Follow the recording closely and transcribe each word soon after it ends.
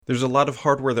There's a lot of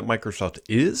hardware that Microsoft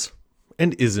is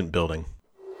and isn't building.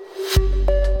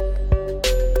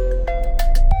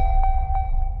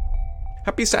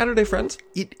 Happy Saturday, friends.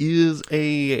 It is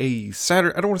a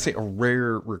Saturday. I don't want to say a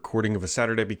rare recording of a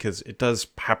Saturday because it does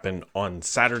happen on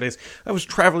Saturdays. I was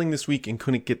traveling this week and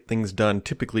couldn't get things done,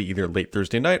 typically either late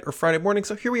Thursday night or Friday morning.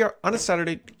 So here we are on a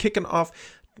Saturday, kicking off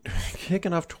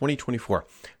 2024,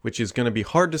 which is going to be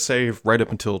hard to say right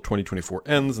up until 2024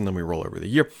 ends and then we roll over the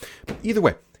year. But either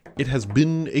way, it has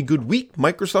been a good week.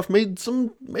 Microsoft made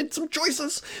some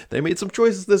choices. They made some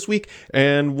choices this week,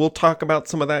 and we'll talk about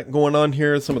some of that going on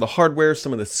here, some of the hardware,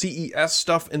 some of the CES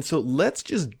stuff. And so let's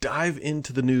just dive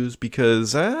into the news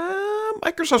because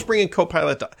Microsoft's bringing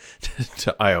Copilot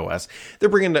to iOS. They're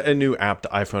bringing a new app to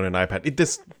iPhone and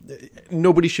iPad.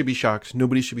 Nobody should be shocked.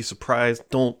 Nobody should be surprised.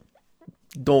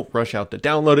 Don't rush out to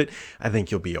download it. I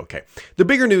think you'll be okay. The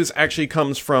bigger news actually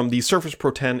comes from the Surface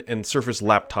Pro 10 and Surface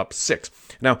Laptop 6.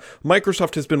 Now,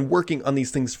 Microsoft has been working on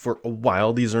these things for a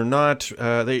while. These are not,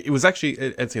 it was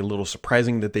actually, I'd say, a little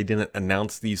surprising that they didn't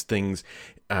announce these things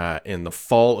in the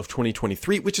fall of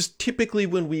 2023, which is typically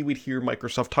when we would hear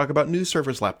Microsoft talk about new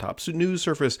Surface laptops, new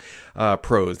Surface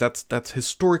Pros. That's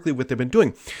historically what they've been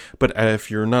doing. But if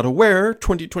you're not aware,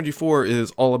 2024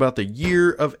 is all about the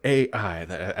year of AI,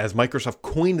 as Microsoft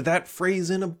coined that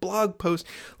phrase in a blog post.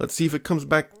 Let's see if it comes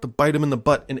back to bite them in the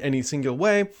butt in any single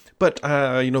way. But,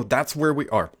 that's where we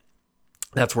are.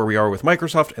 That's where we are with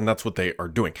Microsoft, and that's what they are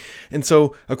doing. And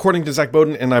so, according to Zach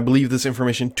Bowden, and I believe this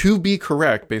information to be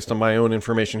correct based on my own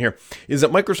information here, is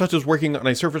that Microsoft is working on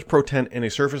a Surface Pro 10 and a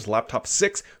Surface Laptop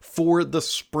 6 for the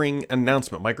spring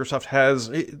announcement.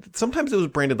 Microsoft sometimes it was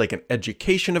branded like an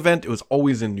education event. It was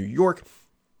always in New York.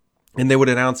 And they would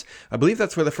announce, I believe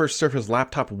that's where the first Surface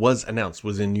laptop was announced,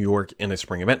 was in New York in a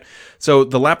spring event. So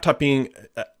the laptop being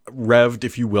revved,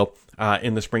 if you will,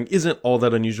 in the spring isn't all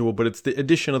that unusual, but it's the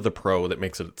addition of the Pro that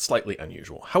makes it slightly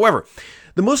unusual. However,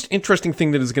 the most interesting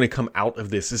thing that is going to come out of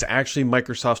this is actually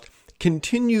Microsoft's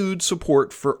continued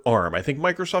support for ARM. I think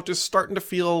Microsoft is starting to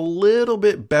feel a little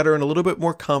bit better and a little bit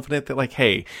more confident that, like,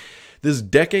 hey, this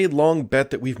decade-long bet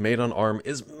that we've made on ARM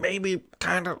is maybe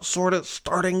kind of sort of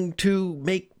starting to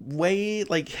make way.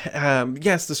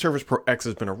 Yes, the Surface Pro X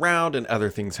has been around and other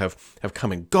things have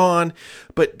come and gone,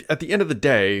 but at the end of the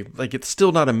day, it's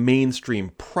still not a mainstream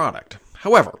product.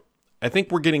 However, I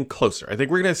think we're getting closer. I think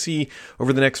we're going to see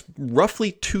over the next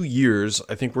roughly 2 years,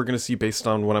 I think we're going to see, based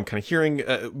on what I'm kind of hearing,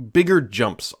 bigger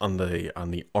jumps on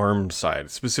the ARM side.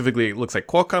 Specifically, it looks like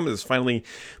Qualcomm is finally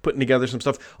putting together some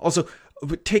stuff. Also,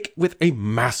 take with a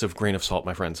massive grain of salt,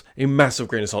 my friends, a massive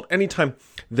grain of salt. Anytime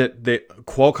that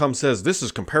Qualcomm says this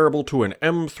is comparable to an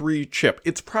M3 chip,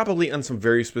 it's probably on some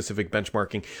very specific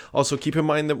benchmarking. Also, keep in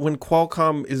mind that when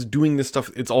Qualcomm is doing this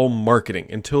stuff, it's all marketing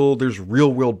until there's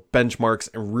real-world benchmarks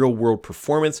and real-world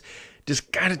performance.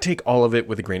 Just gotta take all of it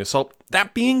with a grain of salt.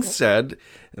 That being said,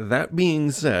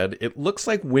 it looks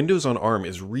like Windows on ARM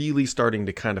is really starting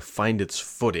to kind of find its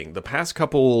footing. The past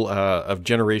couple of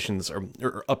generations,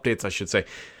 or updates, I should say,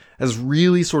 has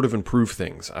really sort of improved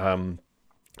things. To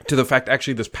the fact,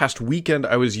 actually, this past weekend,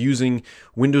 I was using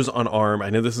Windows on ARM. I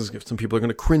know some people are going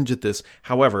to cringe at this.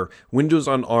 However, Windows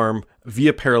on ARM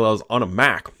via Parallels on a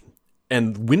Mac,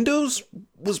 and Windows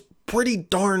was pretty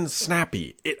darn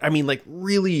snappy.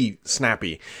 Really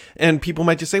snappy. And people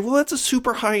might just say, well, that's a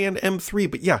super high-end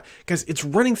M3. But yeah, guys, it's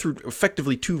running through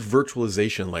effectively 2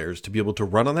 virtualization layers to be able to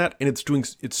run on that, and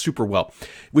it's super well.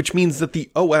 Which means that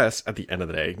the OS, at the end of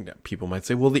the day, people might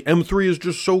say, well, the M3 is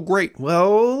just so great.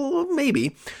 Well,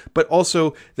 maybe. But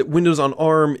also that Windows on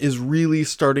ARM is really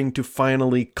starting to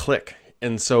finally click.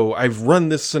 And so I've run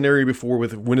this scenario before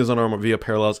with Windows on ARM via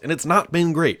Parallels, and it's not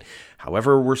been great.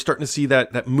 However, we're starting to see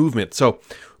that movement. So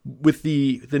with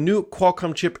the new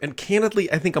Qualcomm chip, and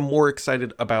candidly, I think I'm more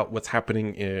excited about what's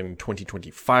happening in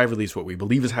 2025, at least what we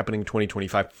believe is happening in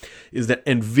 2025, is that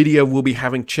NVIDIA will be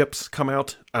having chips come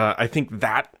out. I think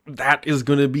that is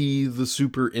going to be the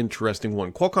super interesting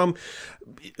one. Qualcomm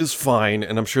is fine,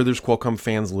 and I'm sure there's Qualcomm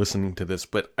fans listening to this,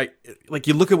 but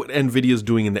you look at what NVIDIA is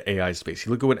doing in the AI space,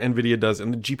 you look at what NVIDIA does in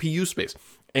the GPU space,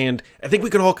 and I think we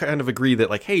can all kind of agree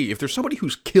that, hey, if there's somebody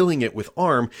who's killing it with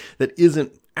ARM that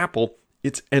isn't Apple,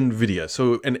 it's NVIDIA.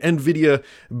 So an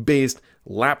NVIDIA-based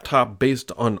laptop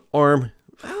based on ARM,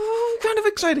 kind of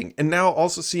exciting. And now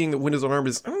also seeing that Windows on ARM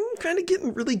is kind of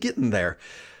getting there.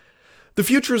 The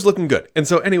future is looking good. And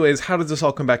so anyways, how does this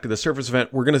all come back to the Surface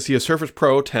event? We're going to see a Surface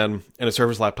Pro 10 and a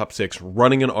Surface Laptop 6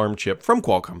 running an ARM chip from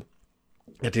Qualcomm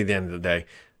at the end of the day.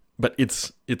 but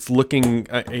it's looking,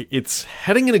 it's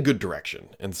heading in a good direction.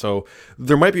 And so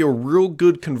there might be a real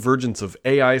good convergence of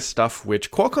AI stuff,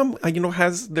 which Qualcomm,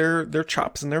 has their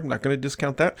chops in there. I'm not going to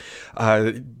discount that.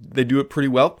 They do it pretty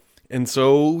well. And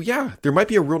so, yeah, there might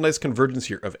be a real nice convergence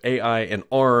here of AI and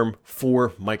ARM for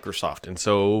Microsoft. And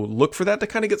so look for that to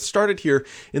kind of get started here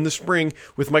in the spring,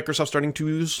 with Microsoft starting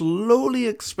to slowly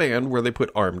expand where they put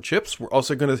ARM chips. We're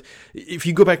also going to, if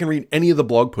you go back and read any of the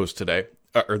blog posts today,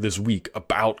 or this week,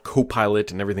 about Copilot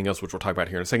and everything else, which we'll talk about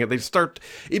here in a second,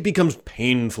 it becomes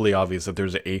painfully obvious that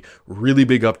there's a really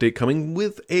big update coming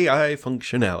with AI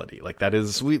functionality. Like, that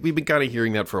is, we've been kind of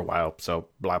hearing that for a while, so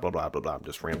blah, blah, blah, blah, blah. I'm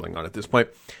just rambling on at this point.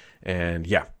 And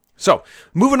yeah. So,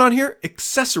 moving on here,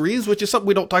 accessories, which is something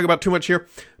we don't talk about too much here.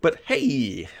 But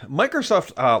hey,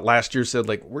 Microsoft last year said,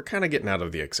 like, we're kind of getting out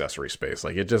of the accessory space.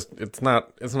 Like, it's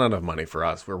not enough money for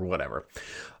us, or whatever.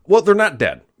 Well, they're not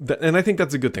dead. And I think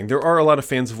that's a good thing. There are a lot of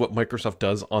fans of what Microsoft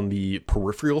does on the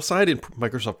peripheral side, and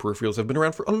Microsoft peripherals have been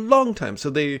around for a long time. So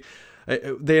they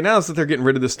announced that they're getting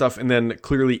rid of this stuff, and then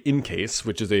clearly Incase,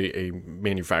 which is a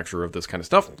manufacturer of this kind of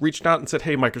stuff, reached out and said,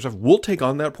 hey, Microsoft, we'll take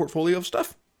on that portfolio of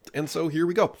stuff. And so here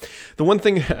we go. The one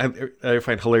thing I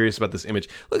find hilarious about this image,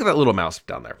 look at that little mouse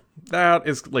down there. That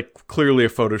is like clearly a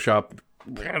Photoshop.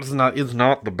 It's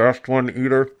not the best one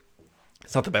either.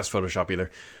 It's not the best Photoshop either.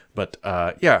 But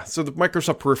yeah, so the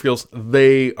Microsoft peripherals,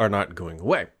 they are not going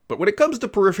away. But when it comes to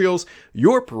peripherals,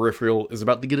 your peripheral is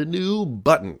about to get a new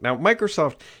button. Now,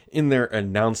 Microsoft, in their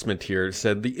announcement here,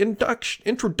 said the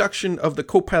introduction of the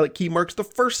Copilot key marks the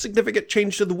first significant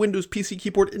change to the Windows PC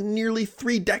keyboard in nearly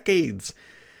 3 decades.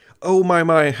 Oh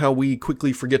my, how we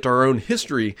quickly forget our own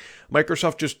history.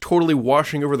 Microsoft just totally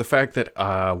washing over the fact that,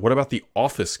 what about the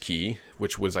Office key,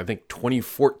 which was, I think,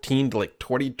 2014 to like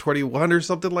 2021 or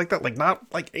something like that. Like,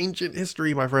 not like ancient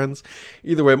history, my friends.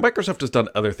 Either way, Microsoft has done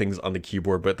other things on the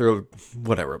keyboard, but they're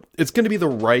whatever. It's going to be the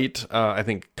right, I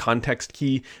think, context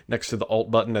key next to the Alt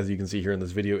button, as you can see here in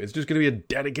this video. It's just going to be a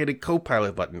dedicated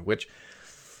Copilot button, which,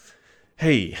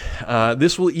 hey,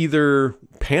 this will either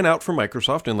pan out for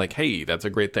Microsoft and like, hey, that's a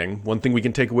great thing. One thing we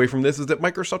can take away from this is that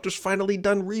Microsoft is finally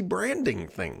done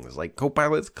rebranding things. Like,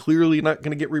 Copilot's clearly not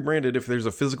going to get rebranded if there's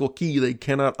a physical key they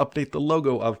cannot update the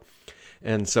logo of.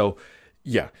 And so,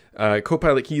 yeah,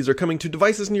 Copilot keys are coming to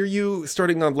devices near you,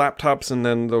 starting on laptops, and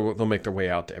then they'll make their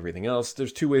way out to everything else.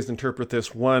 There's 2 ways to interpret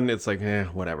this. One, it's like,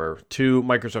 whatever. 2,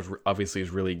 Microsoft obviously is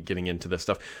really getting into this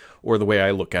stuff. Or the way I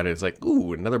look at it is like,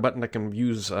 ooh, another button I can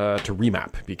use to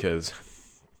remap, because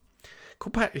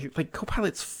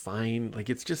Copilot's fine. Like,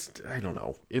 it's just, I don't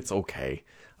know. It's okay.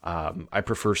 I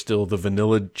prefer still the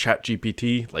vanilla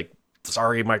ChatGPT. Like,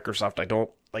 sorry, Microsoft, I don't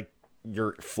like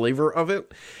your flavor of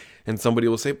it. And somebody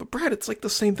will say, but Brad, it's like the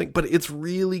same thing. But it's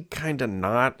really kind of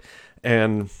not.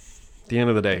 And at the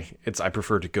end of the day, I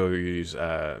prefer to go use,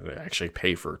 actually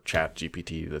pay for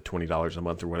ChatGPT, the $20 a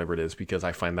month or whatever it is, because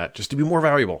I find that just to be more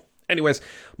valuable. Anyways,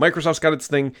 Microsoft's got its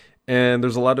thing, and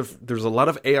there's a lot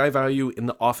of AI value in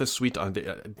the Office suite.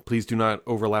 Please do not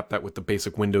overlap that with the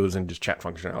basic Windows and just chat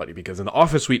functionality, because in the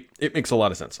Office suite, it makes a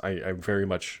lot of sense. I'm very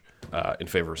much in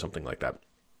favor of something like that.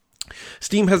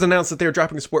 Steam has announced that they are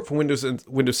dropping support for Windows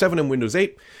 7 and Windows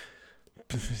 8.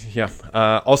 Yeah.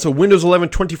 Also, Windows 11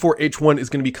 24H1 is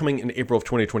going to be coming in April of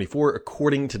 2024,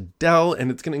 according to Dell,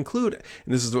 and it's going to include, and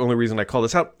this is the only reason I call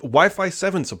this out, Wi-Fi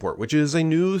 7 support, which is a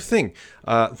new thing,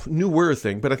 newer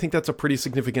thing, but I think that's a pretty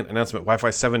significant announcement. Wi-Fi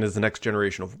 7 is the next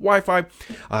generation of Wi-Fi.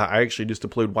 I actually just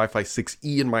deployed Wi-Fi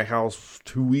 6E in my house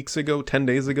 2 weeks ago, 10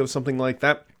 days ago, something like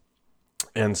that.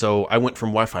 And so I went from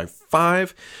Wi-Fi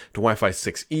 5 to Wi-Fi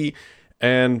 6E,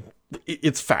 and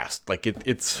it's fast. Like,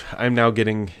 I'm now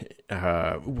getting,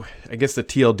 I guess the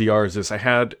TLDR is this. I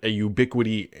had a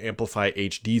Ubiquiti Amplify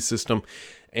HD system,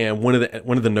 and one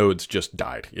of the nodes just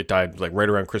died. It died like right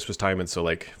around Christmas time, and so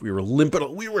like we were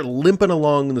limping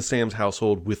along in the Sam's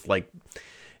household with like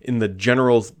in the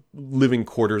general living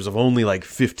quarters of only like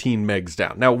 15 megs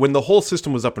down. Now, when the whole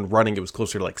system was up and running, it was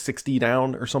closer to like 60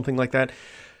 down or something like that.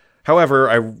 However,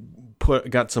 I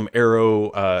got some Aero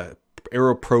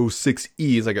Pro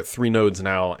 6Es. I got 3 nodes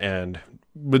now, and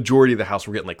majority of the house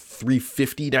were getting like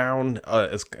 350 down,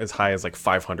 as high as like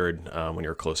 500 when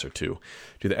you're closer to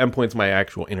the endpoints. My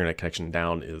actual internet connection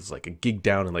down is like a gig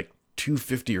down and like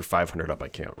 250 or 500 up. I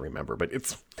can't remember, but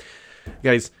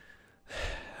guys,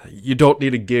 you don't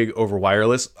need a gig over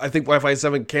wireless. I think Wi-Fi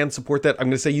 7 can support that. I'm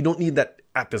going to say you don't need that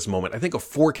at this moment. I think a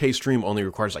 4K stream only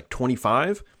requires like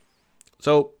 25.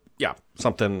 So yeah,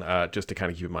 something just to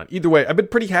kind of keep in mind. Either way, I've been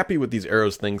pretty happy with these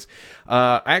Aeros things.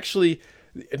 Actually,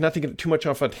 not to get too much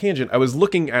off a tangent, I was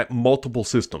looking at multiple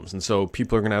systems. And so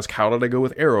people are going to ask, how did I go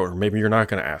with Aero? Or maybe you're not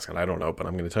going to ask, and I don't know, but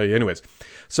I'm going to tell you anyways.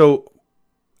 So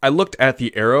I looked at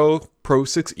the Aero Pro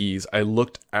 6Es. I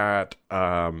looked at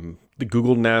the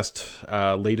Google Nest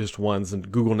latest ones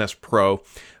and Google Nest Pro.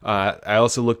 I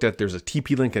also looked at, there's a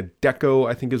TP-Link, a Deco,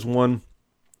 I think is one,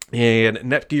 and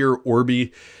Netgear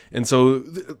Orbi. And so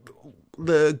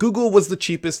the Google was the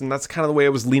cheapest, and that's kind of the way I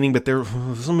was leaning, but there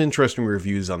were some interesting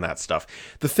reviews on that stuff.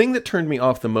 The thing that turned me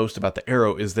off the most about the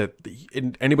Aero is that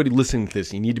anybody listening to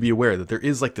this, you need to be aware that there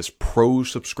is like this pro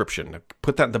subscription.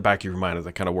 Put that in the back of your mind as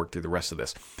I kind of work through the rest of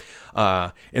this.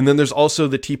 And then there's also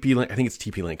the TP-Link. I think it's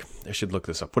TP-Link. I should look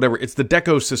this up. Whatever. It's the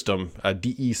Deco system,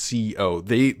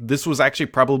 DECO. This was actually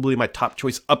probably my top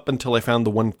choice up until I found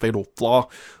the one fatal flaw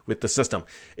with the system.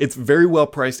 It's very well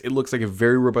priced. It looks like a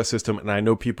very robust system, and I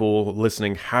know people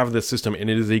listening have this system, and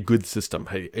it is a good system.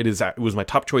 It was my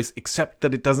top choice, except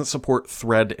that it doesn't support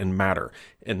Thread and Matter,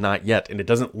 and not yet. And it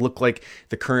doesn't look like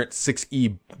the current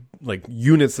 6E like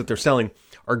units that they're selling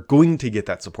are going to get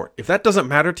that support. If that doesn't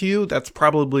matter to you, that's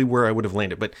probably where I would have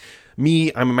landed. But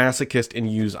me, I'm a masochist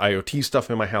and use IoT stuff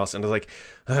in my house, and I was like,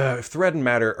 if Thread and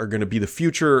Matter are going to be the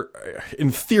future,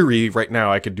 in theory, right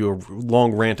now I could do a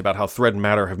long rant about how Thread and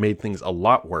Matter have made things a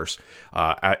lot worse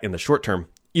in the short term.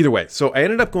 Either way, so I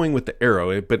ended up going with the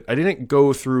Aero, but I didn't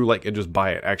go through like and just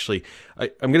buy it. Actually, I'm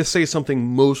going to say something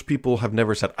most people have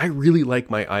never said. I really like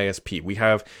my ISP. We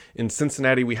have in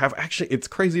Cincinnati, actually, it's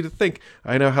crazy to think.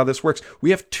 I know how this works. We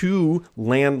have two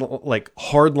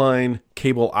hardline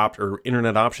cable or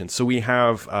internet options. So we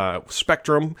have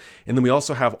Spectrum, and then we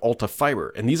also have Alta Fiber.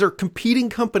 And these are competing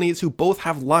companies who both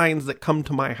have lines that come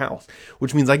to my house,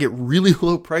 which means I get really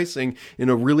low pricing and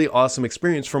a really awesome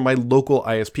experience from my local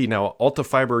ISP. Now, Alta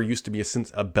Fiber used to be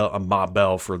a Ma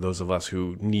Bell for those of us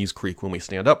who knees creak when we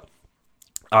stand up.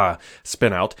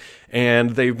 Spin out,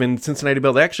 and they've been Cincinnati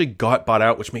Bell. They actually got bought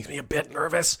out, which makes me a bit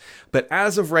nervous. But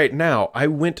as of right now,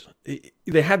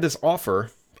 they had this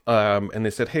offer, and they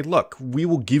said, hey, look, we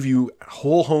will give you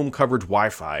whole home coverage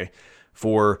Wi-Fi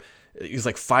for, it's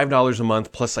like $5 a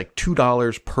month plus like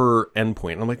 $2 per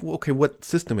endpoint. And I'm like, well, okay, what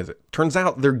system is it? Turns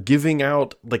out they're giving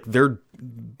out like the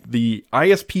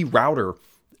ISP router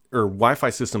or Wi-Fi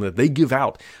system that they give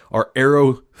out are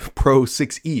Aero Pro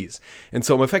 6Es. And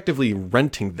so I'm effectively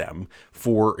renting them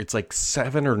for, it's like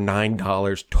 $7 or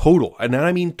 $9 total. And then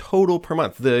I mean total per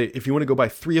month. If you want to go buy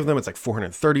 3 of them, it's like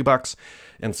 $430.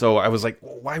 And so I was like,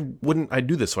 well, why wouldn't I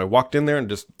do this? So I walked in there and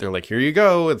they're like, here you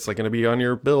go. It's like going to be on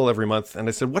your bill every month. And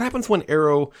I said, what happens when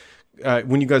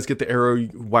when you guys get the Aero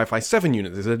Wi-Fi 7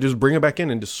 unit? They said, just bring it back in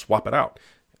and just swap it out.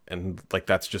 And like,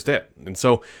 that's just it. And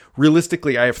so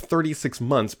realistically, I have 36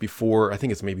 months before, I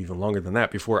think it's maybe even longer than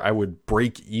that, before I would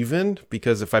break even.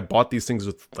 Because if I bought these things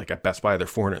with like at Best Buy, they're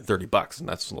 $430. And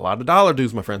that's a lot of dollar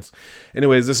dues, my friends.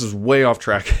 Anyways, this is way off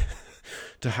track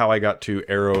to how I got to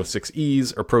Aero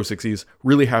 6Es or Pro 6Es.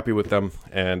 Really happy with them.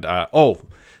 And,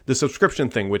 the subscription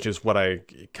thing, which is what I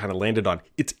kind of landed on.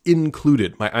 It's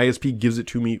included. My ISP gives it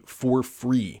to me for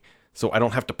free. So I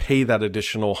don't have to pay that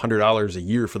additional $100 a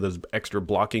year for those extra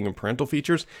blocking and parental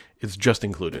features. It's just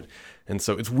included. And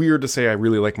so it's weird to say I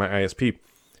really like my ISP,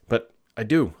 but I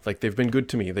do. Like, they've been good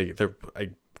to me. I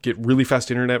get really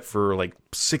fast internet for like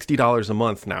 $60 a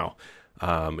month now.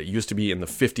 It used to be in the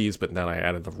 50s, but then I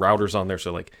added the routers on there.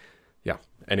 So like, yeah.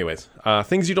 Anyways,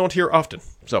 things you don't hear often.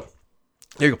 So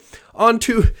there you go. On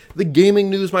to the gaming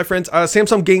news, my friends.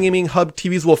 Samsung Gaming Hub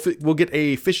TVs will get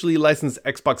a officially licensed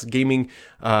Xbox gaming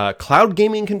cloud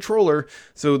gaming controller.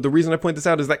 So the reason I point this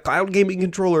out is that cloud gaming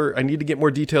controller, I need to get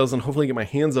more details and hopefully get my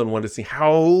hands on one to see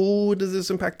how does this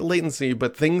impact the latency.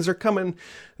 But things are coming.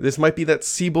 This might be that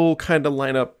Siebel kind of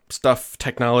lineup stuff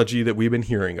technology that we've been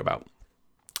hearing about.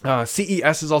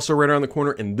 CES is also right around the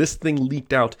corner, and this thing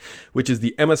leaked out, which is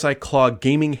the MSI Claw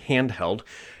gaming handheld.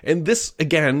 And this,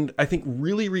 again, I think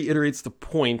really reiterates the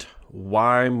point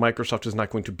why Microsoft is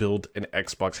not going to build an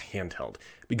Xbox handheld.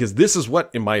 Because this is what,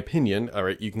 in my opinion, all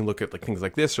right, you can look at like things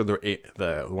like this, or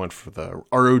the one for the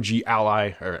ROG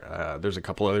Ally, or there's a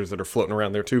couple others that are floating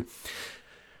around there too.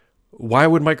 Why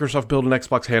would Microsoft build an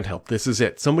Xbox handheld? This is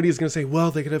it. Somebody's going to say, well,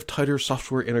 they could have tighter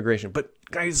software integration. But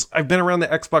guys, I've been around the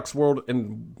Xbox world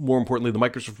and more importantly, the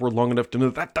Microsoft world long enough to know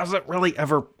that doesn't really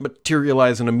ever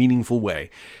materialize in a meaningful way.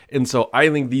 And so I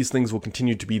think these things will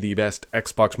continue to be the best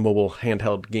Xbox mobile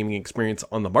handheld gaming experience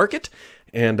on the market.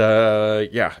 And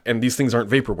and these things aren't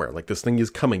vaporware. Like, this thing is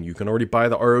coming. You can already buy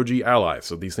the ROG Ally.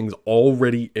 So these things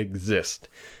already exist.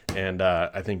 And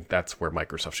I think that's where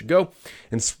Microsoft should go.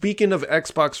 And speaking of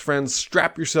Xbox friends,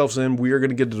 strap yourselves in. We are going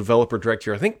to get a developer direct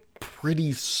here, I think,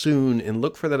 pretty soon. And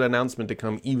look for that announcement to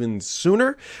come even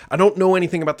sooner. I don't know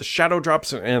anything about the shadow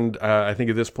drops. And I think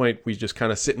at this point, we just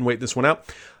kind of sit and wait this one out.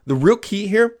 The real key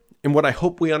here and what I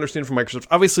hope we understand from Microsoft,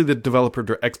 obviously the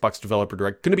Xbox Developer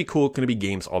Direct, going to be cool, going to be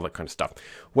games, all that kind of stuff.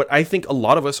 What I think a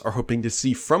lot of us are hoping to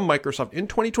see from Microsoft in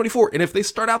 2024, and if they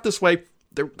start out this way,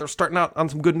 they're starting out on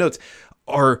some good notes,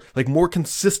 are like more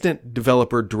consistent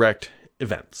Developer Direct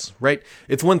events, right?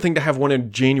 It's one thing to have one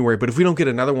in January, but if we don't get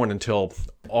another one until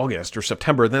August or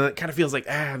September, then it kind of feels like,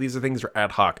 these are things are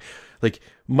ad hoc. Like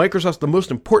the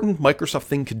most important Microsoft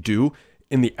thing could do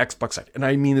in the Xbox side, and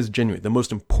I mean this genuinely, the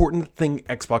most important thing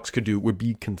Xbox could do would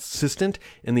be consistent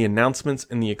in the announcements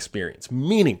and the experience.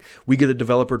 Meaning, we get a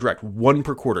Developer Direct, one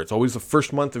per quarter. It's always the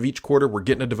first month of each quarter, we're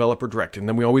getting a Developer Direct, and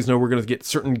then we always know we're going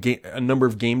to get a number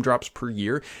of game drops per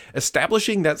year.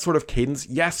 Establishing that sort of cadence,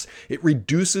 yes, it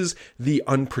reduces the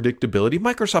unpredictability.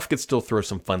 Microsoft could still throw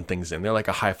some fun things in there, like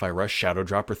a Hi-Fi Rush, Shadow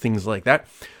Drop, or things like that.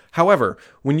 However,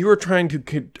 when you are trying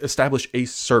to establish a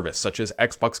service such as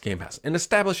Xbox Game Pass, and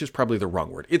establish is probably the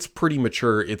wrong word. It's pretty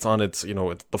mature. It's on its,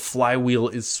 the flywheel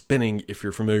is spinning, if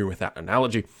you're familiar with that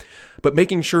analogy. But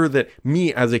making sure that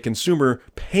me as a consumer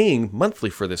paying monthly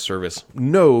for this service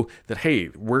know that, hey,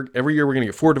 every year we're going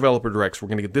to get 4 Developer Directs. We're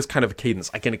going to get this kind of a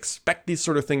cadence. I can expect these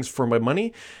sort of things for my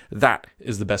money. That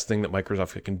is the best thing that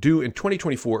Microsoft can do in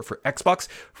 2024 for Xbox,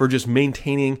 for just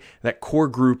maintaining that core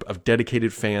group of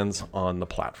dedicated fans on the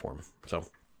platform. So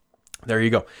there you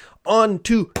go. On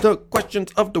to the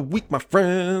questions of the week, my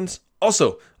friends.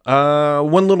 Also,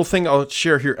 one little thing I'll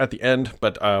share here at the end,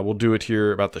 but we'll do it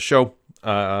here about the show.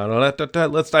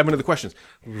 Let's dive into the questions.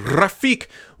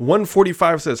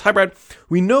 Rafik145 says, "Hi Brad,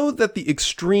 we know that the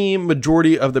extreme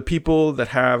majority of the people that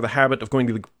have the habit of going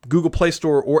to the Google Play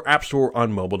Store or App Store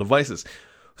on mobile devices.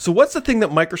 So what's the thing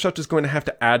that Microsoft is going to have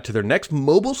to add to their next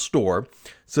mobile store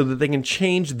so that they can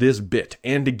change this bit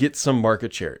and to get some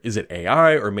market share? Is it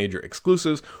AI or major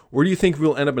exclusives? Or do you think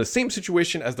we'll end up in the same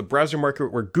situation as the browser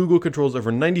market where Google controls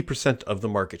over 90% of the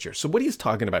market share?" So what he's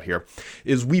talking about here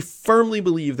is we firmly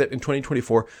believe that in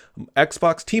 2024,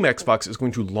 Team Xbox is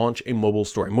going to launch a mobile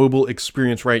store, a mobile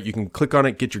experience, right? You can click on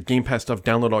it, get your Game Pass stuff,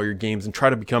 download all your games, and try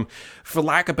to become, for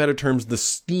lack of better terms, the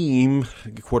Steam,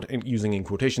 using in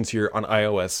quotations here, on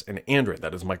iOS and Android.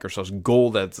 That is Microsoft's goal.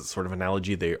 That's the sort of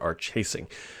analogy they are chasing.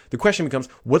 The question becomes,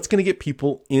 what's going to get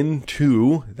people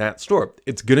into that store?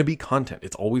 It's going to be content.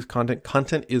 It's always content.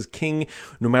 Content is king,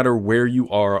 no matter where you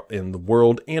are in the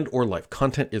world and or life.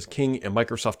 Content is king, and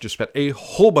Microsoft just spent a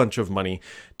whole bunch of money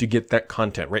to get that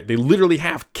content, right? They literally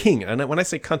have king. And when I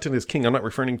say content is king, I'm not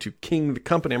referring to king the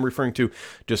company. I'm referring to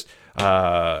just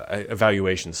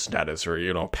evaluation status or,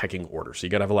 pecking order. So you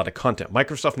got to have a lot of content.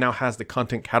 Microsoft now has the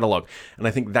content catalog, and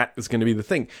I think that is going to be the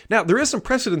thing. Now, there is some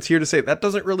precedence here to say that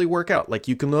doesn't really work out. Like,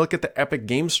 you can look at the Epic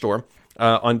Game Store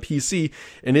on PC,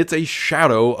 and it's a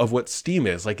shadow of what Steam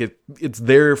is. Like, it's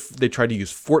there. They tried to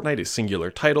use Fortnite, a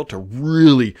singular title, to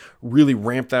really, really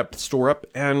ramp that store up,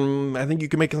 and I think you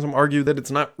can make some argue that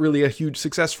it's not really a huge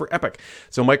success for Epic.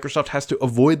 So Microsoft has to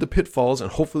avoid the pitfalls, and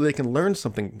hopefully they can learn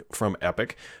something from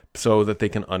Epic so that they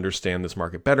can understand this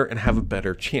market better and have a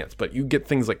better chance. But you get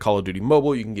things like Call of Duty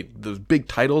Mobile, you can get those big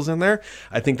titles in there.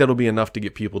 I think that'll be enough to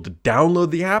get people to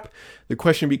download the app. The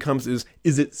question becomes is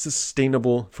it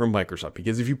sustainable for Microsoft?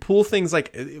 Because if you pull things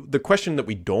like, the question that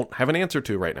we don't have an answer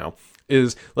to right now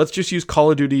is, let's just use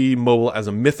Call of Duty Mobile as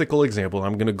a mythical example.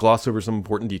 I'm going to gloss over some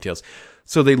important details.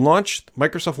 So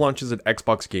Microsoft launches an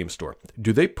Xbox Game Store.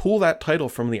 Do they pull that title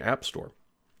from the App Store?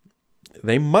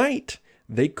 They might.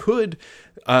 They could.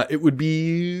 It would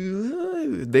be,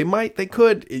 they might, they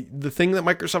could. The thing that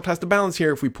Microsoft has to balance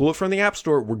here, if we pull it from the App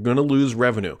Store, we're going to lose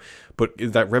revenue. But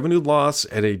is that revenue loss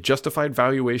at a justified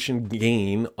valuation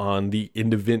gain on in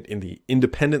the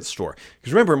independent store?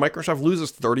 Because remember, Microsoft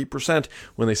loses 30%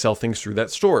 when they sell things through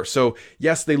that store. So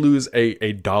yes, they lose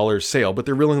a dollar sale, but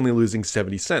they're really only losing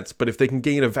 70 cents. But if they can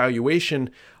gain a valuation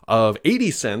of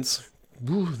 80 cents,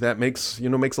 that makes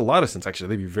a lot of sense. Actually,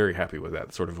 they'd be very happy with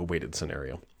that sort of a weighted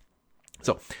scenario.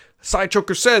 So,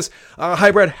 Sidechoker says,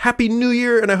 "Hi Brad, Happy New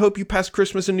Year, and I hope you pass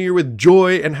Christmas and New Year with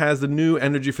joy and has the new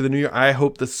energy for the new year. I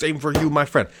hope the same for you, my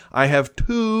friend. I have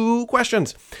 2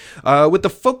 questions. With the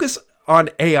focus on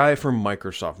AI for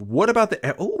Microsoft, what about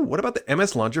the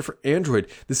MS Launcher for Android?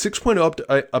 The 6.0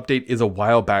 update is a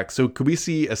while back, so could we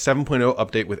see a 7.0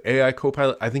 update with AI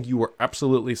Copilot? I think you were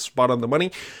absolutely spot on the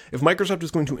money. If Microsoft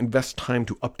is going to invest time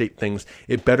to update things,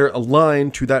 it better align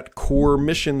to that core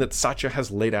mission that Satya has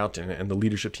laid out and the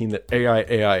leadership team, that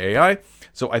AI.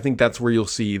 So I think that's where you'll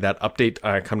see that update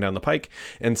come down the pike.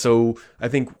 And so I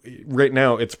think right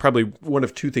now it's probably one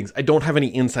of 2 things. I don't have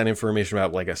any inside information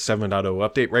about like a 7.0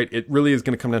 update, right? It really is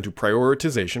going to come down to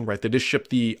prioritization, right? They just shipped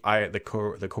the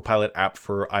Copilot app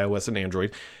for iOS and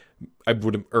Android.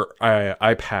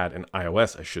 iPad and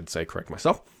iOS, I should say, correct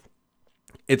myself.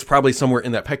 it's probably somewhere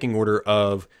in that pecking order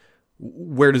of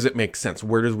where does it make sense?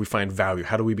 Where does we find value?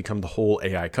 How do we become the whole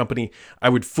AI company? I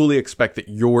would fully expect that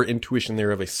your intuition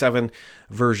there of a 7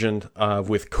 version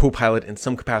with Copilot in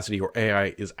some capacity or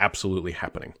AI is absolutely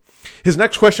happening. His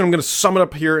next question, I'm going to sum it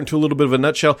up here into a little bit of a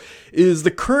nutshell, is the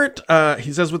current,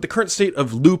 he says, with the current state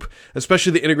of Loop,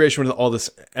 especially the integration with all this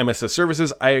MSS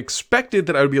services, I expected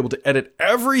that I would be able to edit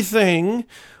everything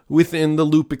within the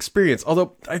Loop experience.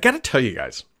 Although, I got to tell you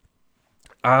guys,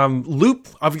 Loop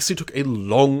obviously took a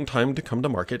long time to come to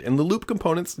market, and the Loop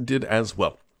components did as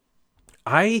well.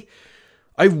 I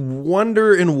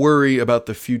wonder and worry about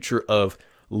the future of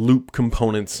Loop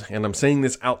components, and I'm saying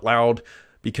this out loud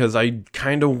because I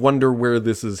kind of wonder where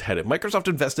this is headed. Microsoft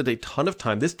invested a ton of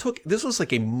time. This was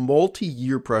like a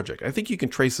multi-year project. I think you can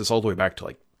trace this all the way back to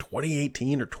like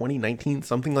 2018 or 2019,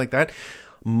 something like that.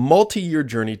 Multi-year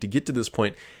journey to get to this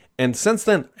point. And since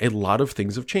then, a lot of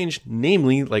things have changed.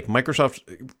 Namely, like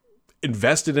Microsoft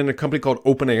invested in a company called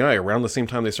OpenAI around the same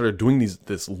time they started doing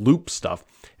this Loop stuff.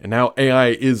 And now AI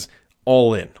is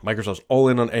all in. Microsoft's all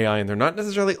in on AI, and they're not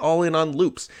necessarily all in on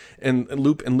loops and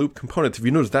loop components. If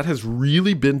you notice, that has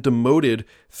really been demoted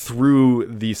through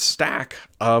the stack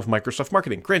of Microsoft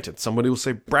marketing. Granted, somebody will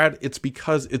say, Brad, it's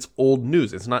because it's old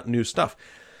news. It's not new stuff.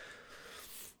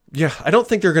 Yeah, I don't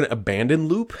think they're going to abandon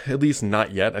Loop, at least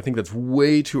not yet. I think that's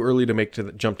way too early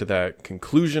to jump to that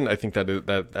conclusion. I think that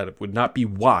it would not be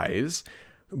wise.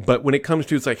 But when it comes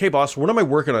to, it's like, hey, boss, what am I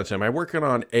working on today? Am I working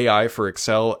on AI for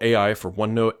Excel, AI for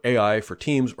OneNote, AI for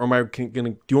Teams, or do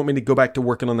you want me to go back to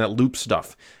working on that Loop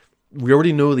stuff? We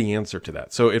already know the answer to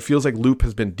that. So it feels like Loop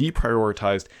has been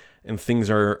deprioritized and things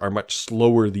are much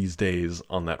slower these days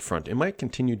on that front. It might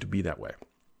continue to be that way.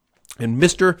 And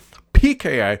Mr.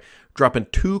 PKI dropping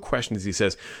 2 questions. He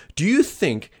says, do you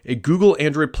think a Google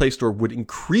Android Play Store would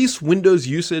increase Windows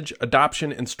usage,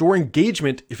 adoption, and store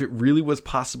engagement if it really was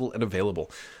possible and available?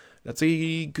 That's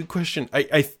a good question.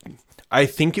 I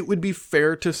think it would be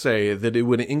fair to say that it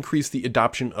would increase the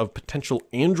adoption of potential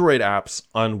Android apps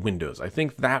on Windows. I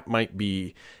think that might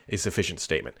be a sufficient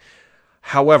statement.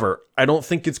 However, I don't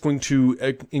think it's going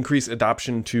to increase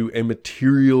adoption to a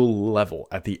material level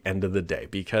at the end of the day,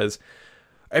 because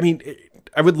I mean,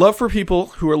 I would love for people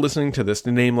who are listening to this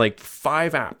to name like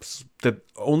 5 apps that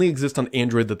only exist on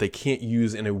Android that they can't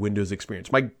use in a Windows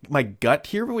experience. My gut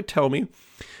here would tell me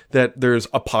that there's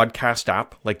a podcast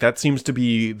app. Like that seems to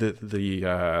be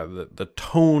the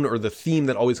tone or the theme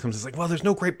that always comes. It's like, well, there's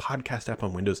no great podcast app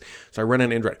on Windows, so I run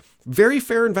on Android. Very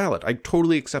fair and valid. I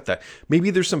totally accept that. Maybe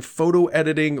there's some photo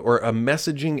editing or a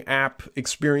messaging app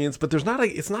experience, but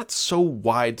it's not so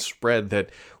widespread that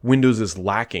Windows is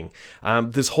lacking.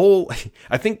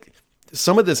 I think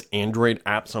some of this Android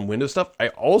apps on Windows stuff, I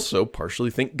also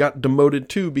partially think got demoted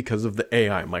too because of the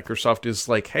AI. Microsoft is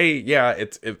like, hey, yeah,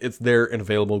 it's there and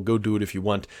available. Go do it if you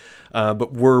want.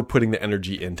 But we're putting the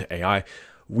energy into AI.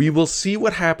 We will see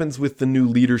what happens with the new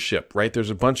leadership, right? There's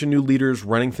a bunch of new leaders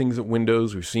running things at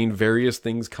Windows. We've seen various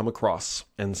things come across.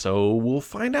 And so we'll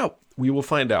find out. We will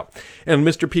find out. And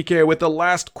Mr. PK with the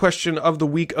last question of the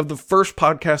week of the first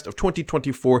podcast of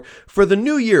 2024. For the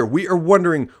new year, we are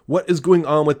wondering what is going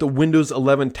on with the Windows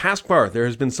 11 taskbar. There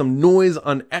has been some noise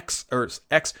on X,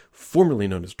 formerly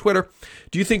known as Twitter.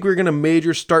 Do you think we're going to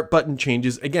major start button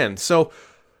changes again? So,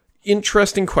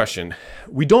 interesting question.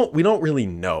 We don't really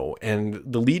know, and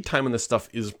the lead time on this stuff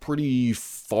is pretty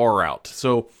far out.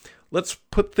 So let's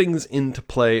put things into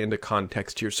play, into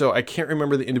context here. So I can't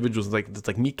remember the individuals. It's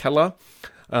like Mikela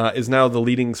is now the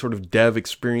leading sort of dev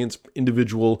experience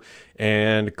individual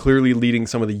and clearly leading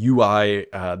some of the UI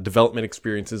development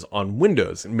experiences on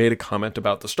Windows, and made a comment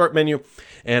about the start menu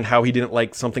and how he didn't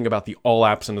like something about the all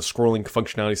apps and the scrolling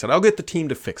functionality. He said, I'll get the team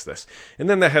to fix this. And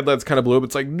then the headlines kind of blew up.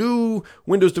 It's like, new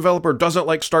Windows developer doesn't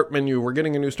like start menu. We're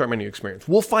getting a new start menu experience.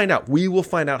 We'll find out. We will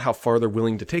find out how far they're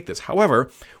willing to take this. However,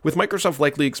 with Microsoft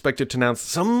likely expected to announce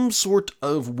some sort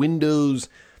of Windows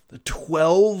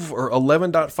 12 or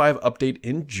 11.5 update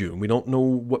in June. We don't know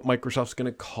what Microsoft's going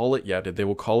to call it yet. They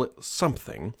will call it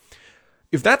something.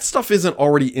 If that stuff isn't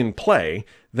already in play,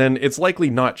 then it's likely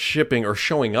not shipping or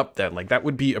showing up then. Like that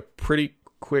would be a pretty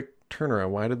quick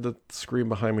turnaround. Why did the screen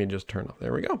behind me just turn off?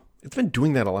 There we go. It's been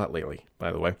doing that a lot lately,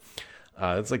 by the way.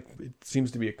 It's like, it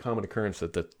seems to be a common occurrence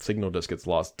that the signal just gets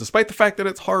lost, despite the fact that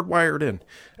it's hardwired in.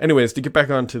 Anyways, to get back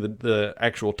on to the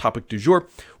actual topic du jour,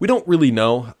 we don't really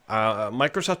know.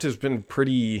 Microsoft has been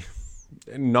pretty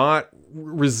not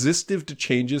resistive to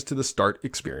changes to the Start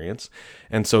experience.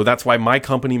 And so that's why my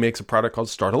company makes a product called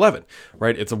Start 11,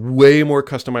 right? It's a way more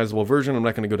customizable version. I'm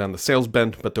not going to go down the sales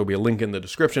bent, but there'll be a link in the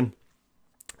description.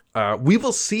 We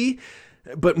will see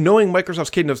But knowing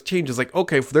Microsoft's cadence of change is like,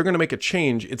 okay, if they're going to make a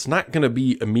change, it's not going to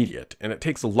be immediate. And it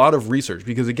takes a lot of research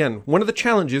because, again, one of the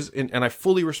challenges, and I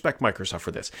fully respect Microsoft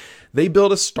for this, they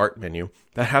build a start menu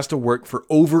that has to work for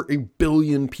over 1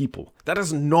 billion people. That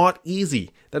is not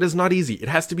easy. That is not easy. It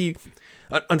has to be,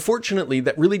 unfortunately,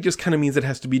 that really just kind of means it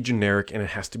has to be generic and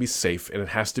it has to be safe and it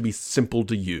has to be simple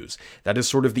to use. That is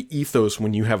sort of the ethos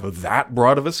when you have that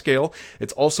broad of a scale.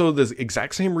 It's also the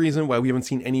exact same reason why we haven't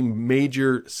seen any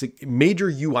major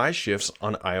UI shifts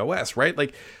on iOS, right?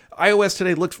 Like iOS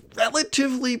today looks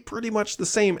relatively pretty much the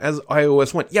same as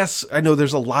iOS 1. Yes, I know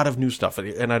there's a lot of new stuff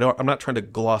and I'm not trying to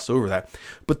gloss over that,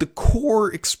 but the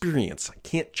core experience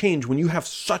can't change when you have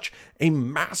such a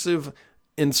massive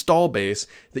install base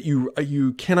that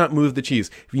you cannot move the cheese.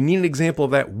 If you need an example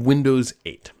of that, Windows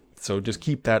 8. So just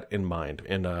keep that in mind,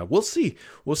 and we'll see,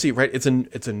 right? It's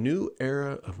a new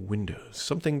era of Windows,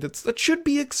 something that should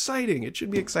be exciting. It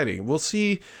should be exciting. We'll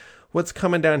see what's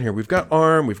coming down here. We've got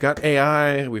ARM, we've got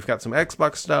AI, we've got some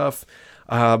Xbox stuff.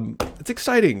 It's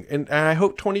exciting, and I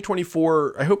hope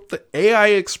 2024. I hope the AI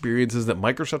experiences that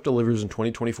Microsoft delivers in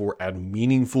 2024 add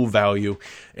meaningful value,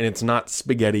 and it's not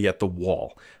spaghetti at the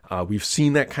wall. We've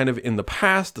seen that kind of in the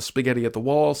past, the spaghetti at the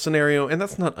wall scenario, and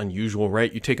that's not unusual,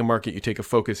 right? You take a market, you take a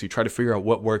focus, you try to figure out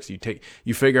what works,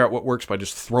 you figure out what works by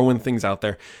just throwing things out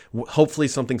there. Hopefully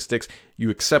something sticks. You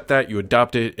accept that, you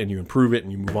adopt it, and you improve it,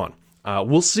 and you move on.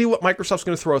 We'll see what Microsoft's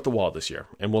going to throw at the wall this year,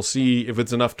 and we'll see if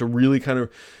it's enough to really kind of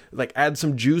like add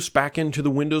some juice back into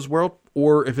the Windows world,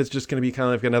 or if it's just going to be kind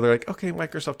of like another like, okay,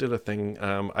 Microsoft did a thing.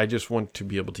 I just want to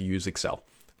be able to use Excel.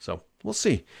 So we'll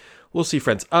see. We'll see,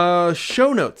 friends.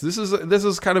 Show notes. This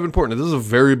is kind of important. This is a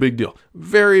very big deal.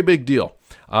 Very big deal.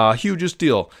 Hugest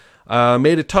deal.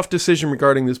 Made a tough decision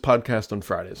regarding this podcast on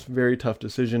Fridays. Very tough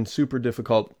decision. Super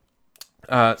difficult.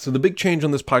 So the big change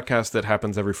on this podcast that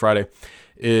happens every Friday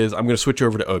is I'm going to switch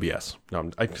over to OBS. No,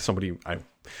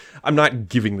 I'm not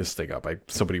giving this thing up.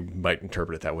 Somebody might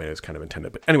interpret it that way. It's kind of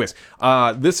intended. But anyways,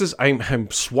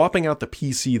 I'm swapping out the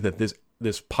PC that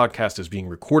this podcast is being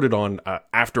recorded on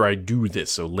after I do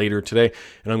this. So later today,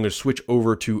 and I'm going to switch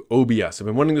over to OBS. I've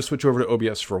been wanting to switch over to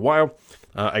OBS for a while.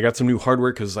 I got some new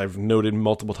hardware because I've noted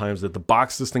multiple times that the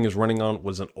box this thing is running on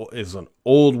is an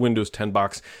old Windows 10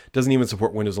 box. Doesn't even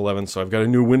support Windows 11. So I've got a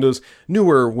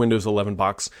newer Windows 11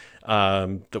 box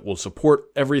that will support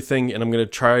everything, and I'm going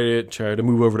to try to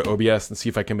move over to OBS and see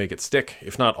if I can make it stick.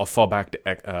 If not, I'll fall back to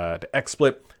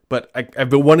XSplit. But I've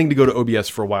been wanting to go to OBS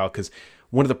for a while because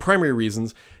one of the primary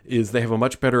reasons is they have a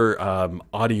much better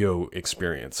audio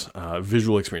experience,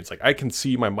 visual experience. Like I can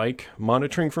see my mic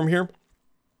monitoring from here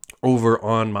over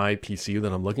on my PC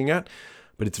that I'm looking at,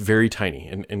 but it's very tiny.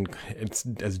 And it's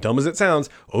as dumb as it sounds,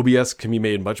 OBS can be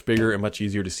made much bigger and much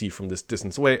easier to see from this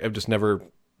distance away. I've just never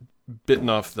bitten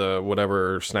off the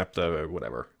whatever, snapped the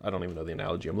whatever. I don't even know the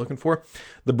analogy I'm looking for.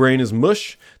 The brain is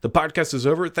mush. The podcast is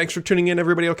over. Thanks for tuning in,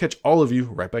 everybody. I'll catch all of you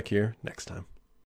right back here next time.